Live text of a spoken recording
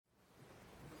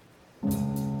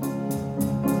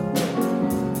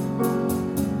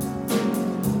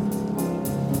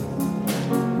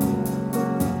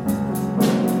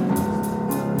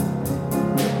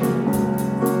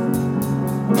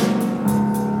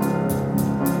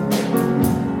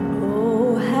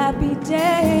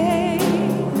day.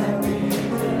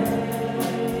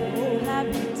 Oh,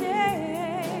 happy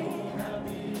day.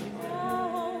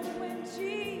 Oh, when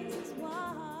Jesus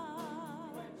was.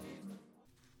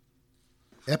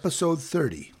 Episode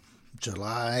 30,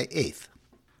 July 8th.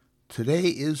 Today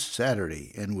is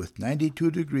Saturday, and with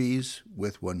 92 degrees,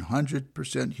 with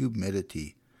 100%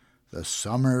 humidity, the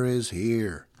summer is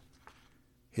here.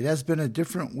 It has been a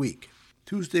different week.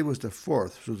 Tuesday was the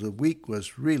 4th, so the week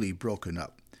was really broken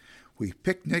up. We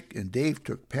picnicked, and Dave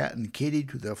took Pat and Katie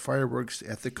to the fireworks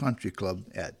at the country club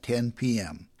at 10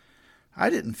 p.m.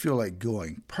 I didn't feel like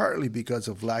going, partly because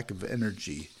of lack of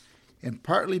energy, and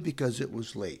partly because it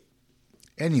was late.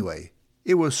 Anyway,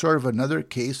 it was sort of another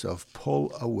case of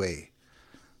pull away.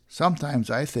 Sometimes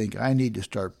I think I need to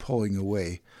start pulling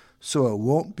away so it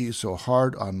won't be so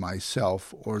hard on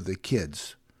myself or the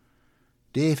kids.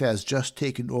 Dave has just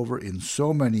taken over in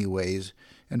so many ways,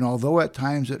 and although at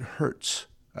times it hurts,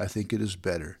 I think it is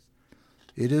better.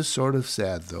 It is sort of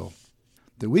sad, though.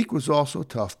 The week was also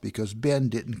tough because Ben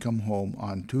didn't come home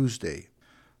on Tuesday.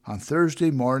 On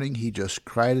Thursday morning, he just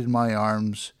cried in my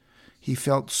arms. He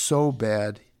felt so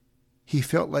bad. He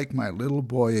felt like my little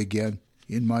boy again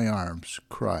in my arms,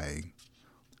 crying.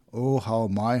 Oh, how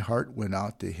my heart went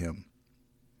out to him.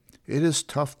 It is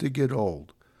tough to get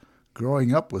old.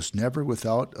 Growing up was never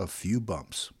without a few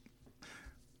bumps.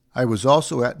 I was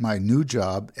also at my new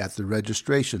job at the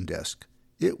registration desk.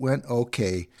 It went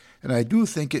okay, and I do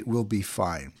think it will be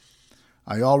fine.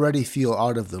 I already feel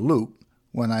out of the loop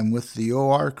when I'm with the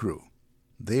OR crew.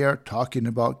 They are talking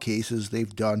about cases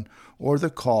they've done or the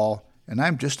call, and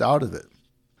I'm just out of it.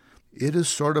 It is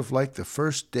sort of like the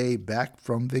first day back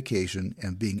from vacation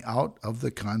and being out of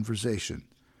the conversation.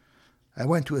 I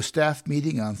went to a staff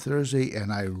meeting on Thursday,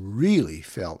 and I really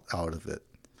felt out of it.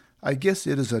 I guess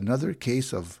it is another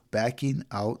case of backing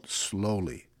out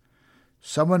slowly.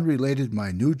 Someone related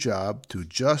my new job to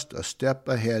just a step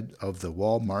ahead of the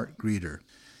Walmart greeter.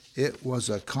 It was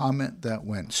a comment that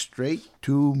went straight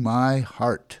to my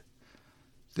heart.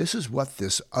 This is what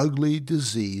this ugly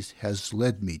disease has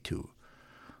led me to.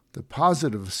 The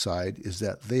positive side is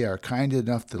that they are kind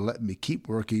enough to let me keep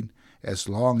working as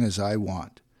long as I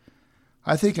want.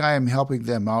 I think I am helping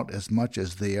them out as much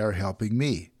as they are helping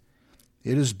me.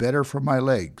 It is better for my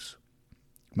legs.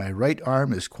 My right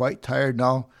arm is quite tired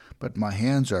now, but my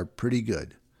hands are pretty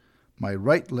good. My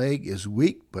right leg is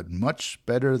weak, but much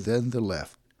better than the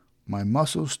left. My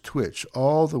muscles twitch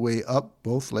all the way up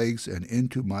both legs and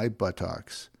into my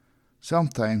buttocks.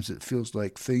 Sometimes it feels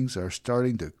like things are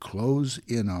starting to close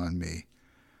in on me.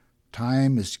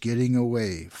 Time is getting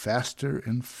away faster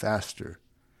and faster.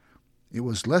 It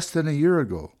was less than a year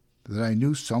ago that I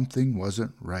knew something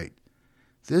wasn't right.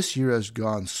 This year has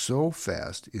gone so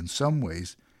fast in some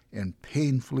ways and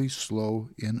painfully slow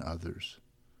in others.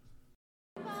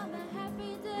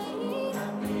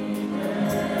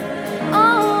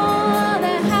 Oh,